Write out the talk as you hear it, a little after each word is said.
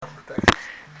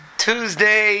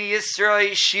Tuesday,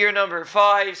 Yisrael, Shiur number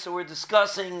 5. So we're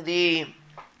discussing the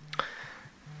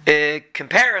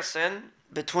comparison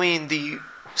between the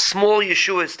small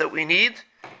Yeshuas that we need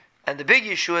and the big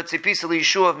Yeshua, Tzipisa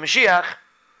Yeshua of Mashiach.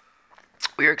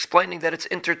 We are explaining that it's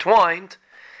intertwined,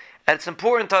 and it's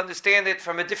important to understand it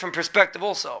from a different perspective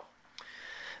also.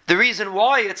 The reason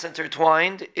why it's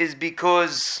intertwined is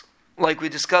because, like we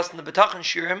discussed in the B'tachon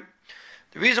Shiurim,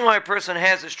 the reason why a person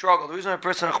has a struggle, the reason why a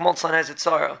person has a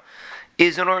tzara,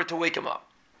 is in order to wake him up.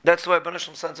 That's why B'nai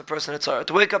Shalom sends a person a tzara,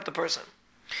 to wake up the person.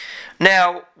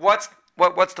 Now, what's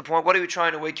the point? What are we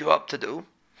trying to wake you up to do?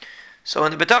 So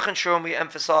in the B'tachon Shiurim, we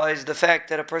emphasize the fact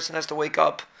that a person has to wake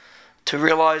up to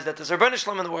realize that there's a B'nai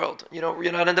Shalom in the world.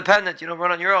 You're not independent. You don't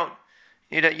run on your own.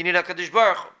 You need a Kadosh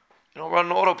Baruch Hu. You don't run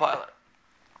on autopilot.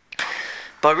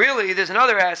 But really, there's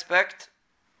another aspect,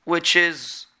 which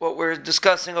is what we're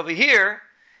discussing over here,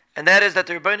 and that is that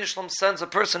the Rebbeinu Shalom sends a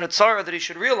person a tzara that he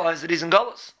should realize that he's in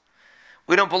Geulah.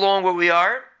 We don't belong where we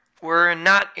are. We're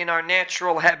not in our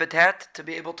natural habitat to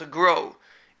be able to grow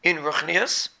in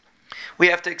Ruchnius. We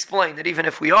have to explain that even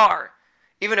if we're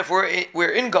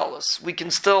in Geulah, we can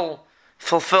still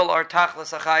fulfill our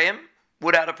Tachlis Achayim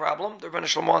without a problem. The Rebbeinu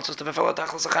Shalom wants us to fulfill our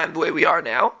Tachlis Achayim the way we are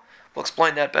now. We'll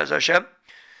explain that, Be'ez Hashem.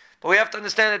 But we have to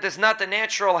understand that it's not the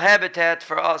natural habitat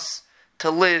for us to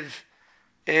live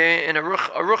in a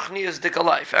ruchnius dika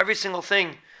life. Every single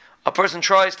thing a person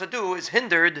tries to do is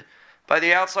hindered by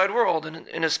the outside world, and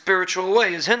in a spiritual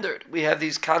way is hindered. We have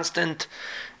these constant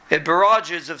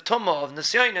barrages of tumah, of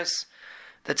nisyanis,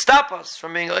 that stop us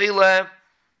from being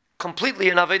completely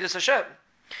in Avodas Hashem.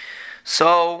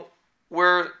 So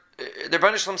the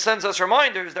Rebbeinu Shalom sends us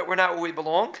reminders that we're not where we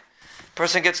belong. The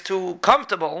person gets too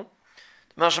comfortable,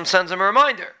 the Rebbeinu Shalom sends him a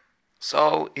reminder.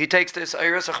 So he takes this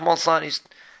Ayris Achmal San,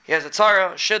 he has a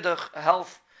tzara, a shidduch, a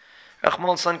health,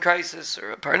 Achmal San crisis,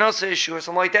 or a parnasa issue, or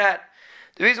something like that.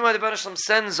 The reason why the Rebbeinu Shalom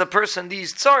sends a person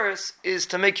these tzaras is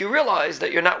to make you realize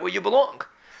that you're not where you belong.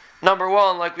 Number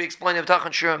one, like we explained in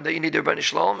B'tachon Shiurim, that you need the Rebbeinu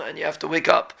Shalom, and you have to wake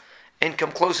up and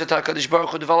come closer to HaKadosh Baruch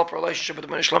Hu, develop a relationship with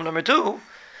the Rebbeinu Shalom. Number two,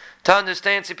 to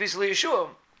understand Tzipisa Yeshua,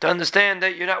 to understand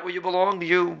that you're not where you belong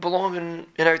in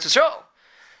Eretz Yisrael.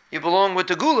 You belong with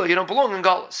the Geulah, you don't belong in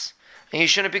Geulah. And you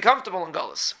shouldn't be comfortable in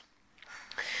Geulah.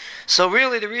 So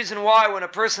really the reason why when a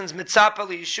person's mitzapa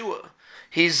Yeshua,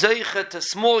 he's zeicha to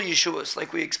small Yeshuas,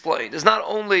 like we explained, is not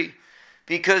only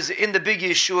because in the big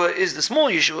Yeshua is the small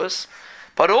Yeshuas,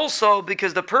 but also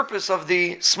because the purpose of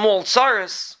the small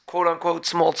tzaras, quote unquote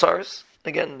small tzaras,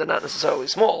 again, they're not necessarily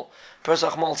small,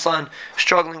 Pesach Malsan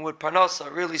struggling with parnasa,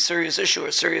 a really serious issue,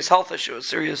 a serious health issue, a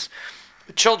serious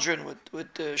children with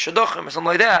shidduchim or something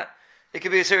like that, it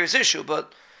could be a serious issue,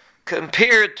 but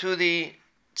compared to the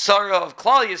tzara of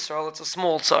Klal Yisrael, it's a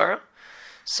small tzara.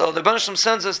 So the Rebbeinu Shalom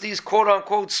sends us these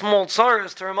quote-unquote small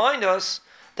tzaras to remind us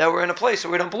that we're in a place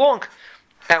where we don't belong,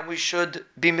 and we should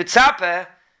be mitzapeh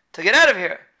to get out of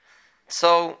here.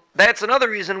 So that's another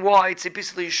reason why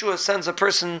Tzipisa Yeshua sends a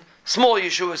person small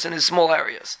Yeshuas in his small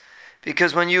areas,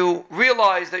 because when you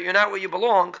realize that you're not where you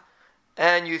belong,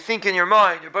 and you think in your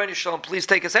mind, Rebbeinu Shalom, please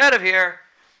take us out of here,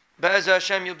 Be'ez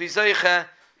Hashem, you'll be zeicha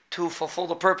to fulfill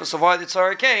the purpose of why the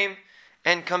tzara came,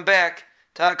 and come back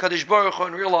to HaKadosh Baruch Hu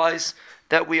and realize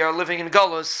that we are living in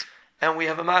Geulah, and we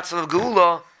have a matzah of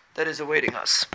Geulah that is awaiting us.